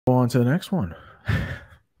Go on to the next one.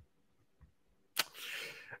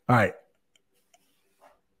 All right.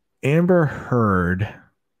 Amber Heard.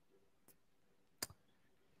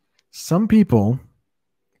 Some people,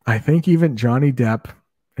 I think even Johnny Depp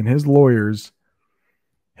and his lawyers,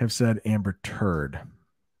 have said Amber Turd.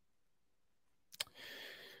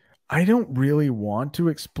 I don't really want to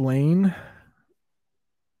explain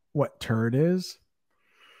what turd is,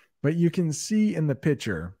 but you can see in the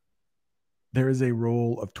picture there is a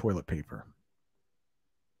roll of toilet paper.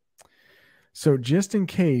 So just in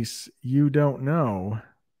case you don't know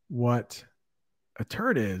what a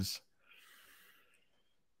turd is,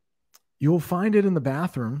 you'll find it in the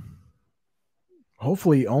bathroom,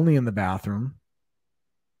 hopefully only in the bathroom,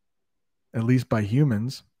 at least by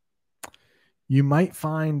humans. You might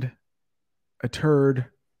find a turd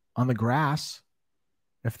on the grass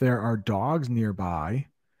if there are dogs nearby.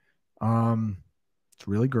 It's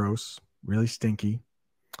really gross, really stinky.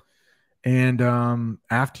 And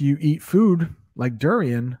after you eat food like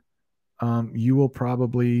durian, you will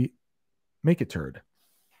probably make a turd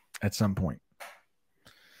at some point.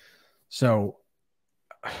 So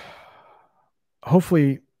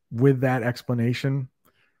hopefully with that explanation,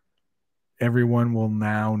 everyone will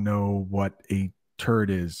now know what a turd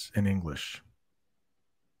is in English.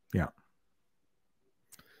 Yeah.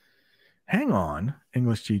 Hang on,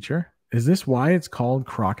 English teacher. Is this why it's called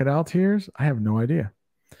crocodile tears? I have no idea.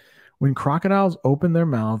 When crocodiles open their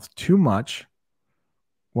mouths too much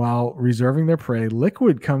while reserving their prey,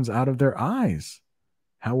 liquid comes out of their eyes.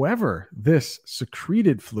 However, this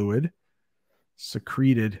secreted fluid,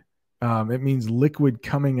 it means liquid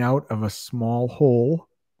coming out of a small hole.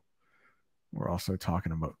 We're also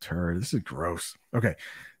talking about turd. This is gross. Okay.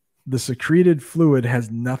 The secreted fluid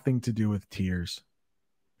has nothing to do with tears.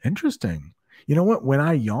 Interesting. You know what? When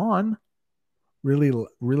I yawn really,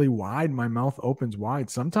 really wide, my mouth opens wide.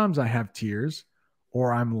 Sometimes I have tears,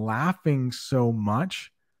 or I'm laughing so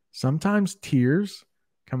much. Sometimes tears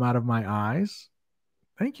come out of my eyes.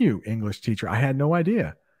 Thank you, English teacher. I had no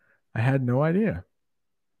idea.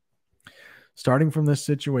 Starting from this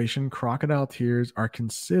situation, crocodile tears are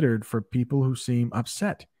considered for people who seem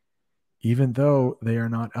upset, even though they are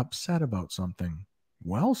not upset about something.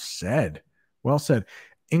 Well said. Well said.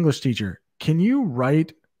 English teacher, can you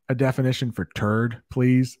write a definition for turd,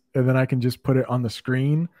 please? And then I can just put it on the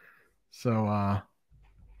screen. So I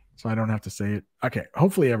don't have to say it. Okay.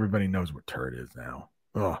 Hopefully everybody knows what turd is now.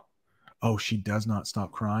 Ugh. Oh, she does not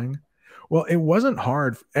stop crying. Well, it wasn't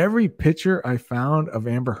hard. Every picture I found of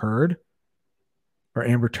Amber Heard, or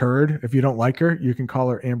Amber Turd, if you don't like her, you can call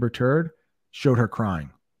her Amber Turd, showed her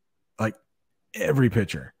crying. Like every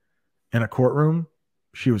picture. In a courtroom,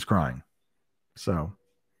 she was crying. So,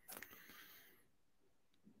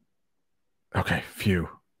 okay, phew.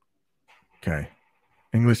 Okay.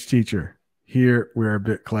 English teacher. Here we're a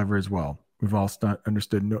bit clever as well. We've all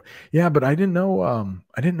understood. No, yeah, but I didn't know.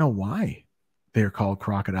 I didn't know why they are called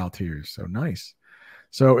crocodile tears. So nice.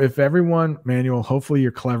 So if everyone, Manuel, hopefully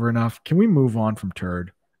you're clever enough. Can we move on from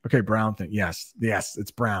turd? Okay, brown thing. Yes,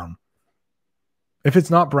 it's brown. If it's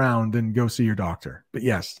not brown, then go see your doctor. But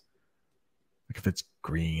yes, like if it's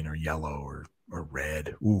green or yellow or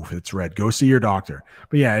red. Ooh, if it's red, go see your doctor.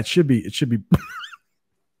 But yeah, it should be.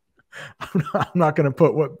 I'm not going to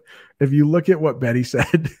put what, if you look at what Betty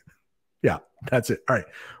said. Yeah, that's it. All right.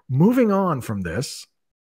 Moving on from this.